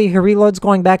basically her reload's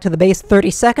going back to the base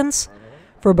 30 seconds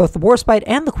for both the Warspite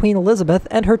and the Queen Elizabeth,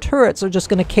 and her turrets are just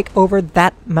going to kick over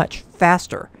that much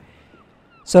faster.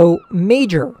 So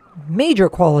major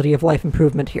quality of life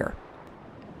improvement here,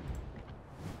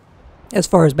 as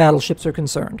far as battleships are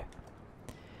concerned.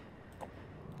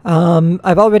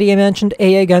 I've already mentioned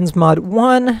AA Guns Mod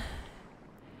 1.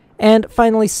 And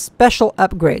finally, special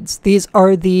upgrades. These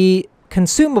are the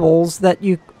consumables that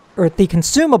you, or the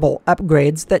consumable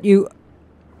upgrades that you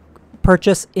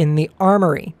purchase in the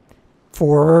armory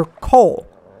for coal.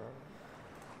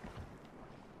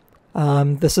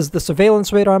 This is the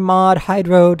surveillance radar mod,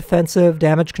 hydro, defensive,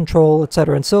 damage control,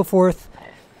 etc. and so forth.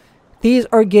 These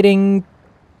are getting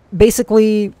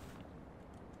basically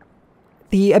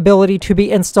the ability to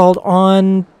be installed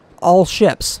on all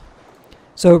ships.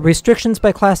 So restrictions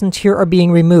by class and tier are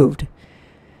being removed.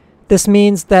 This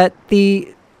means that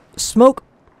the smoke,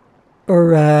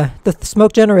 or the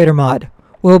smoke generator mod,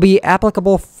 will be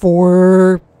applicable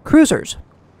for cruisers.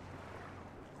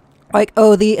 Like,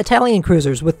 oh, the Italian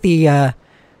cruisers with the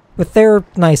with their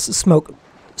nice smoke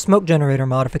generator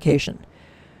modification.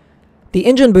 The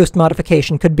engine boost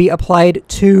modification could be applied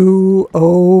to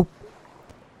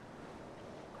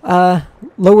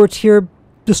lower tier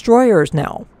destroyers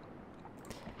now.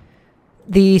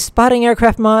 The spotting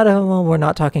aircraft mod, well, we're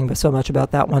not talking so much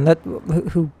about that one.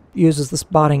 Who uses the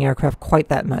spotting aircraft quite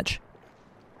that much?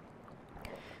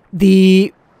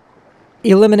 The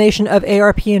elimination of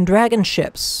ARP and Dragon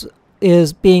ships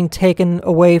is being taken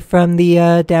away from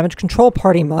the damage control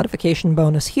party modification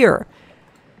bonus here.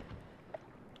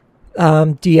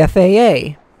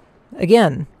 DFAA,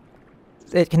 again,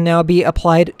 it can now be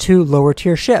applied to lower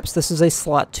tier ships. This is a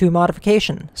slot 2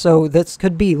 modification, so this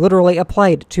could be literally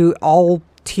applied to all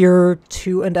tier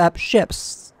 2 and up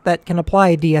ships that can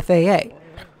apply DFAA.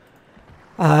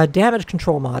 Damage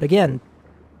control mod, again,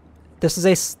 this is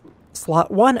a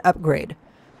slot 1 upgrade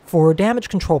for damage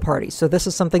control parties, so this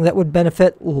is something that would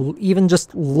benefit even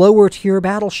just lower tier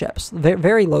battleships,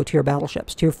 very low tier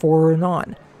battleships, tier 4 and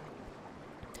on,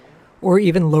 or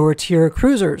even lower tier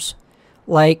cruisers,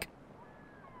 like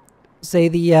say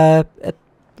the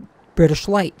British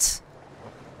Lights.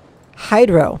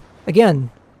 Hydro, again,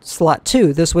 slot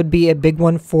 2. This would be a big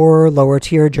one for lower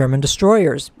tier German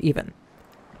destroyers, even.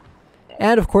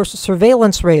 And of course,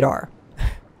 surveillance radar.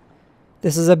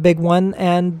 This is a big one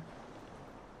and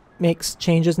makes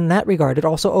changes in that regard. It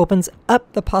also opens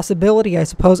up the possibility, I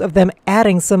suppose, of them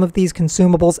adding some of these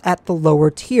consumables at the lower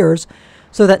tiers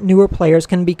so that newer players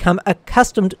can become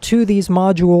accustomed to these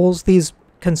modules, these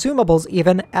consumables,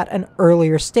 even at an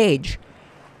earlier stage.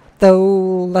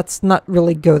 Though, let's not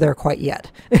really go there quite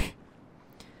yet.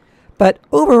 But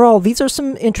overall, these are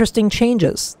some interesting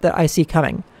changes that I see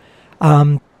coming.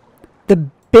 The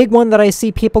big one that I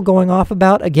see people going off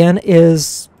about, again,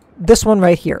 is this one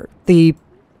right here. The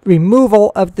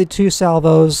removal of the 2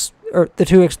 salvos, or the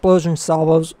 2 explosion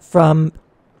salvos from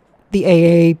the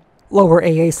AA, lower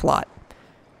AA slot.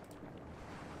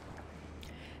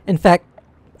 In fact,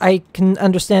 I can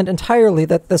understand entirely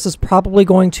that this is probably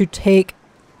going to take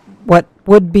what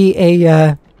would be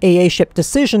a AA ship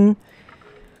decision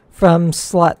from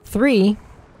slot 3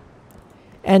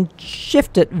 and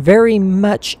shift it very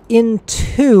much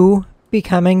into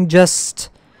becoming just,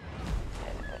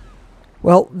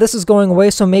 well, this is going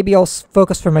away, so maybe I'll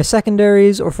focus for my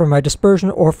secondaries or for my dispersion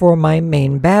or for my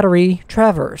main battery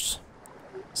traverse.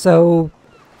 So,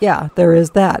 yeah, there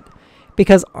is that.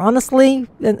 Because honestly,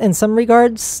 in some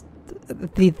regards,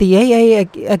 the AA,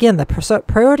 again, the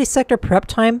priority sector prep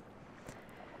time,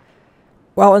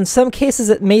 while in some cases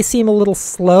it may seem a little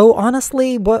slow,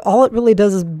 honestly, all it really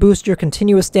does is boost your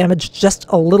continuous damage just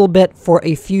a little bit for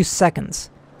a few seconds.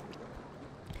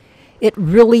 It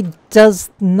really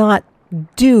does not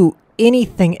do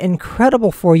anything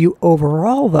incredible for you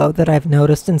overall, though, that I've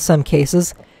noticed in some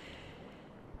cases.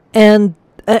 And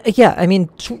yeah, I mean,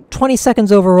 20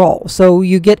 seconds overall. So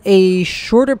you get a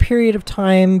shorter period of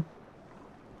time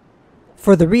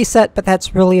for the reset, but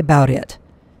that's really about it.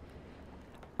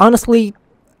 Honestly,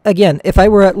 again, if I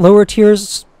were at lower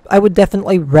tiers, I would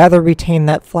definitely rather retain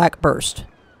that flak burst.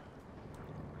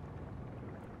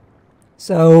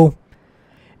 So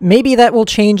maybe that will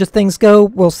change as things go.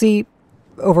 We'll see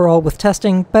overall with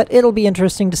testing, but it'll be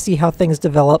interesting to see how things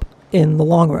develop in the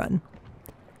long run.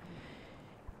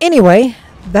 Anyway,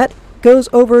 that goes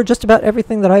over just about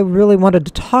everything that I really wanted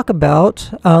to talk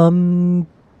about.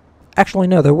 Actually,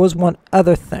 no, there was one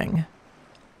other thing.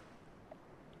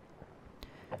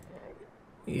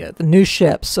 Yeah, the new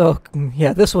ships. So,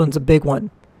 yeah, this one's a big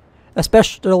one.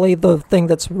 Especially the thing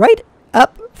that's right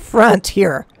up front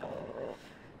here.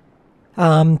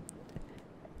 Yeah.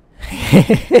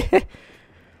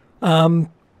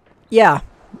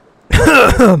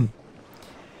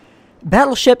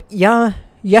 Battleship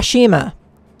Yashima.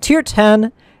 Tier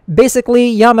 10, basically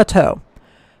Yamato.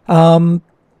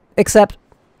 Except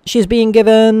she's being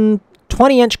given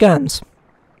 20-inch guns.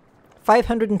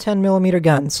 510mm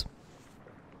guns.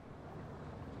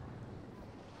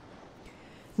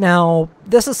 Now,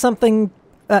 this is something,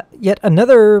 yet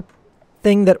another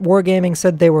thing that Wargaming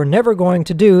said they were never going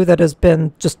to do that has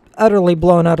been just utterly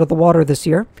blown out of the water this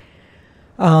year.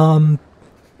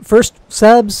 First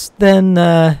subs,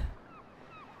 then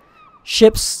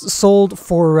ships sold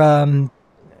for,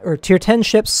 or tier 10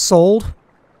 ships sold.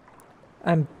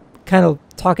 I'm kind of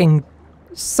talking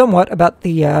somewhat about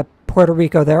the Puerto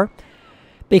Rico there.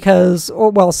 Because,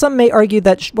 well, some may argue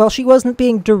that, she wasn't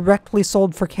being directly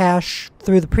sold for cash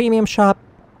through the premium shop.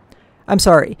 I'm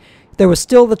sorry. There was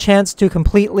still the chance to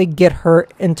completely get her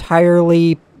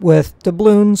entirely with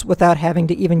doubloons without having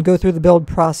to even go through the build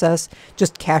process.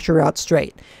 Just cash her out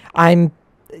straight.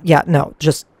 Yeah, no.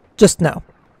 Just no.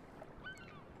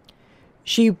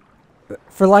 She,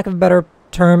 for lack of a better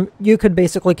term, you could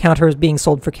basically count her as being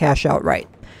sold for cash outright.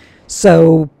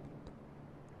 So,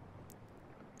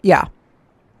 yeah.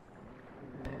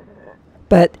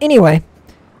 But anyway,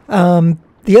 the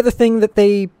other thing that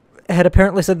they had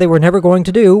apparently said they were never going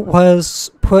to do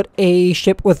was put a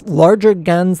ship with larger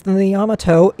guns than the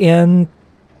Yamato in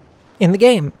the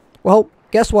game. Well,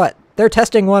 guess what? They're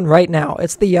testing one right now.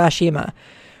 It's the Yashima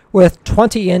with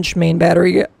 20-inch main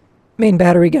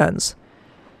battery guns.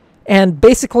 And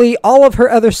basically all of her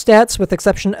other stats, with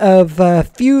exception of a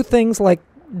few things like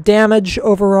damage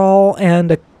overall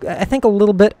and I think a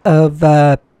little bit of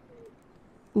a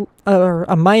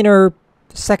minor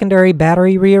secondary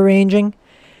battery rearranging,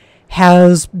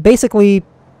 has basically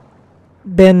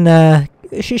been,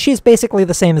 she's basically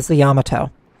the same as the Yamato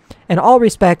in all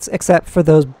respects except for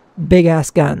those big-ass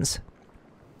guns.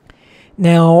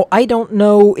 Now, I don't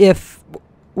know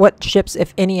what ships,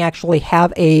 if any, actually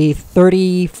have a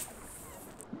 38,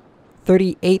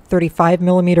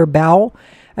 35mm bow.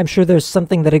 I'm sure there's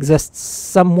something that exists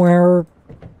somewhere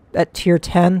at tier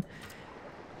 10.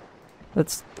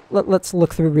 Let's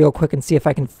look through real quick and see if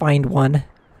I can find one.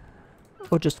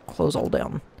 We'll just close all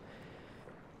down.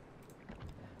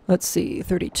 Let's see,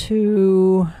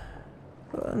 32.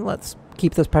 Let's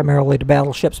keep this primarily to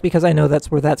battleships because I know that's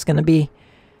where that's going to be.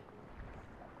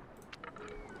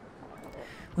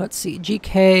 Let's see,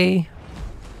 GK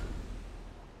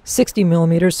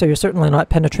 60mm, so you're certainly not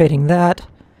penetrating that.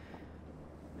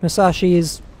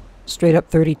 Musashi's straight up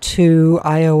 32.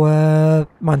 Iowa,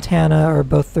 Montana are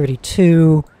both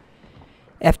 32.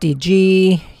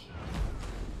 FDG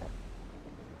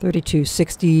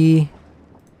 3260.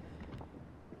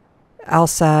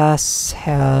 Alsace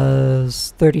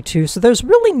has 32. So there's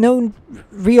really no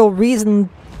real reason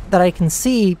that I can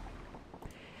see.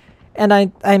 And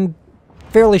I'm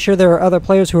fairly sure there are other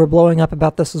players who are blowing up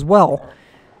about this as well.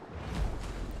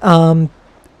 Oh,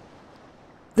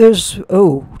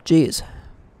 geez.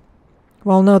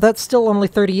 Well, no, that's still only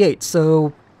 38.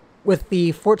 So with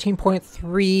the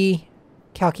 14.3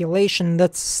 calculation,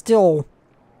 that's still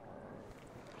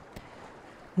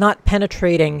not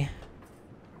penetrating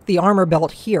the armor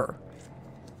belt here.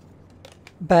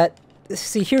 But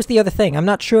see, here's the other thing. I'm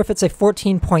not sure if it's a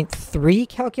 14.3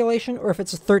 calculation or if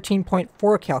it's a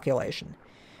 13.4 calculation.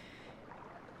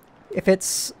 If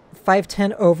it's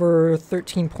 510 over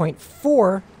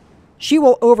 13.4, she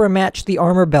will overmatch the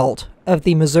armor belt of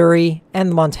the Missouri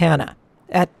and the Montana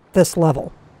at this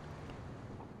level.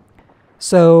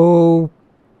 So,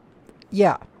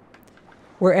 yeah.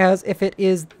 Whereas if it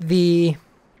is the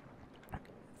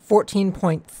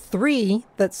 14.3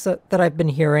 that I've been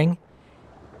hearing,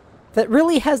 that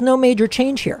really has no major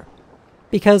change here.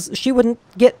 because she wouldn't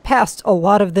get past a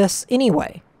lot of this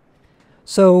anyway.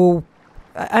 So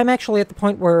I'm actually at the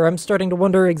point where I'm starting to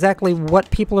wonder exactly what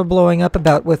people are blowing up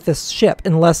about with this ship,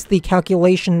 unless the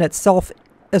calculation itself,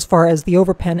 as far as the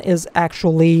overpen, is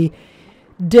actually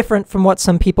different from what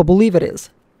some people believe it is.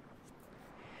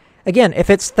 Again, if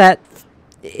it's a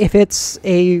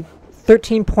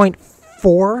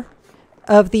 13.4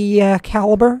 of the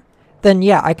caliber, then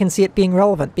yeah, I can see it being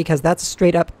relevant, because that's a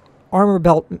straight up armor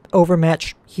belt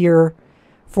overmatch here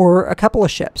for a couple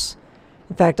of ships.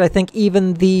 In fact, I think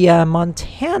even the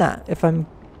Montana, if I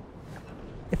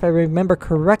remember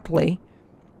correctly,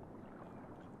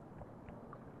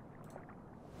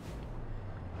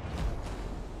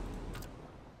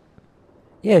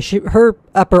 yeah, her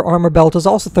upper armor belt is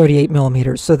also 38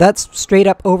 millimeters, so that's straight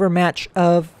up overmatch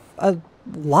of a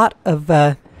lot of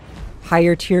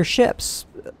higher tier ships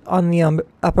on the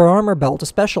upper armor belt,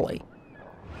 especially.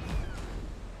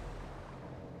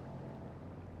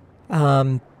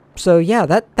 So yeah,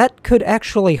 that could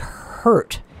actually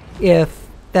hurt if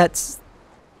that's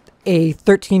a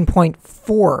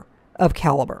 13.4 of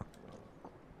caliber.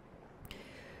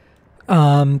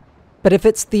 But if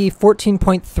it's the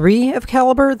 14.3 of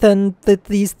caliber, then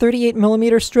these 38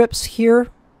 millimeter strips here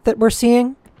that we're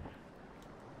seeing,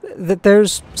 that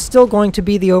there's still going to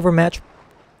be the overmatch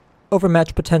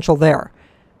potential there.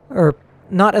 Or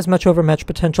not as much overmatch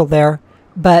potential there,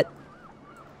 but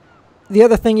the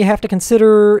other thing you have to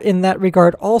consider in that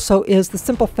regard also is the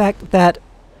simple fact that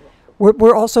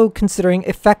we're also considering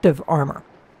effective armor.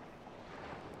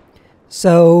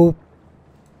 So,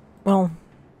 well,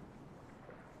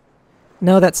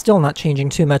 no, that's still not changing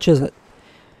too much, is it?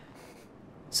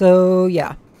 So,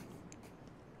 yeah.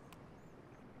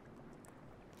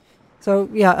 So,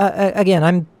 yeah, again,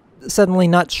 I'm suddenly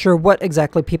not sure what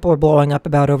exactly people are blowing up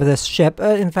about over this ship.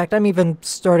 In fact, I'm even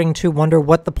starting to wonder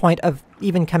what the point of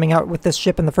even coming out with this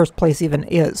ship in the first place even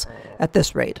is at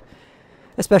this rate.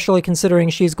 Especially considering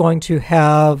she's going to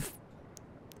have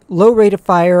low rate of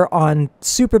fire on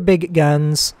super big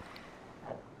guns.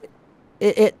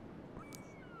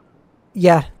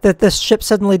 Yeah, that this ship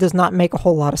suddenly does not make a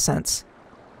whole lot of sense.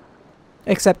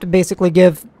 Except to basically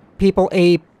give people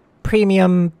a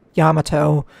premium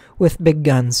Yamato with big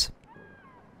guns.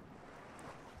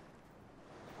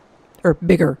 Or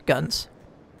bigger guns.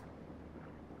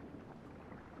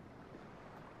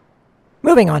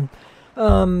 Moving on.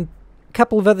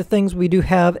 Couple of other things. We do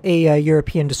have a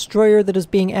European destroyer that is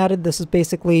being added. This is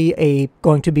basically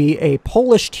going to be a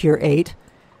Polish Tier 8.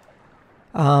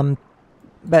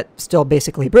 But still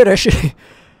basically British.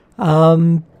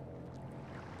 And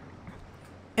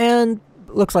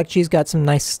looks like she's got some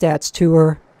nice stats to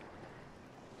her.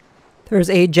 There's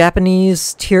a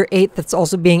Japanese Tier 8 that's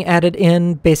also being added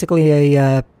in. Basically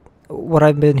what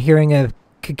I've been hearing, a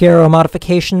Kagero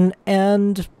modification.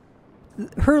 And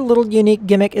her little unique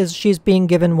gimmick is she's being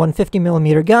given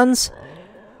 150mm guns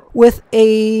with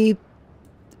a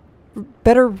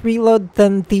better reload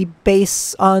than the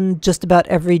base on just about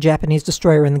every Japanese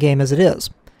destroyer in the game as it is.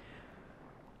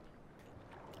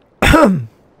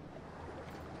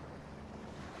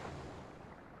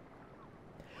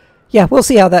 Yeah, we'll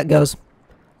see how that goes.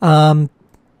 And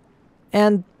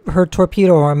her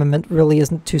torpedo armament really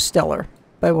isn't too stellar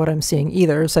by what I'm seeing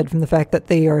either, aside from the fact that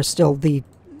they are still the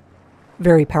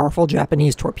very powerful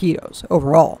Japanese torpedoes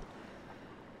overall.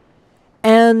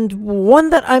 And one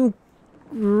that I'm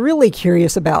really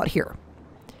curious about here,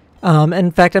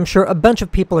 in fact I'm sure a bunch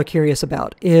of people are curious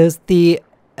about, is the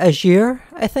Agir,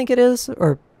 I think it is,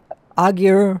 or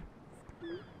Agir.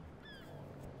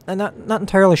 I'm not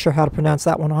entirely sure how to pronounce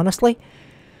that one, honestly.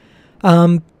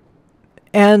 And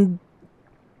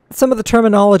some of the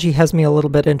terminology has me a little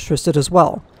bit interested as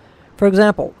well. For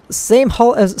example, same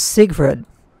hull as Siegfried.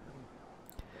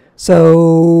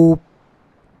 So,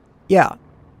 yeah.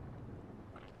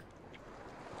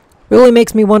 Really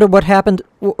makes me wonder what happened,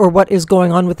 or what is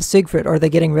going on with the Siegfried. Are they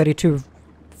getting ready to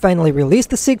finally release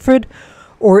the Siegfried?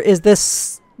 Or is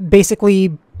this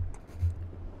basically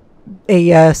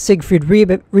a Siegfried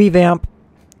revamp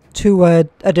to a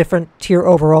different tier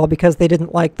overall because they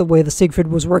didn't like the way the Siegfried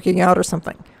was working out or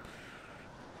something?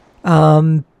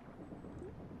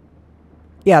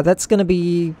 Yeah, that's going to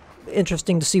be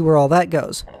interesting to see where all that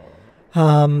goes.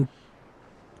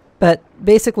 But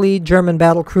basically, German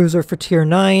battlecruiser for Tier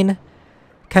 9,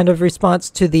 kind of response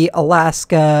to the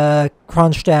Alaska,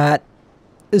 Kronstadt,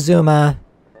 Izuma.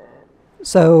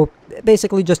 So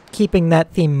basically just keeping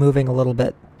that theme moving a little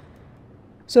bit.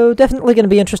 So definitely going to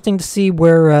be interesting to see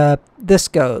where this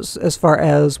goes as far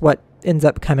as what ends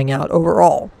up coming out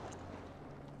overall.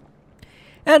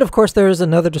 And of course there's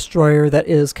another destroyer that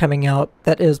is coming out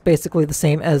that is basically the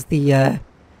same as the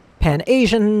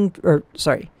Pan-Asian, or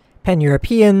sorry,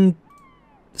 Pan-European,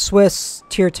 Swiss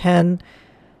Tier 10,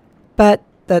 but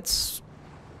that's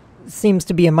seems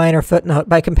to be a minor footnote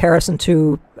by comparison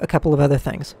to a couple of other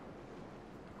things.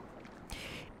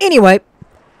 Anyway,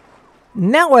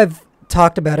 now I've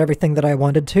talked about everything that I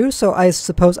wanted to, so I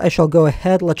suppose I shall go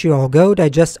ahead, let you all go,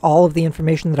 digest all of the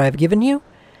information that I've given you.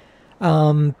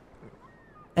 And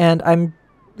I'm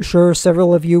sure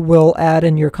several of you will add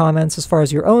in your comments as far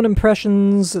as your own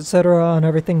impressions, etc., on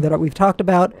everything that we've talked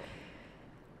about.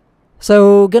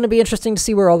 So, going to be interesting to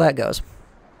see where all that goes.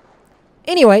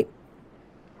 Anyway,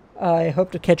 I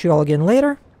hope to catch you all again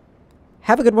later.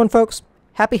 Have a good one, folks.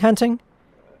 Happy hunting.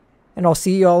 And I'll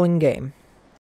see you all in game.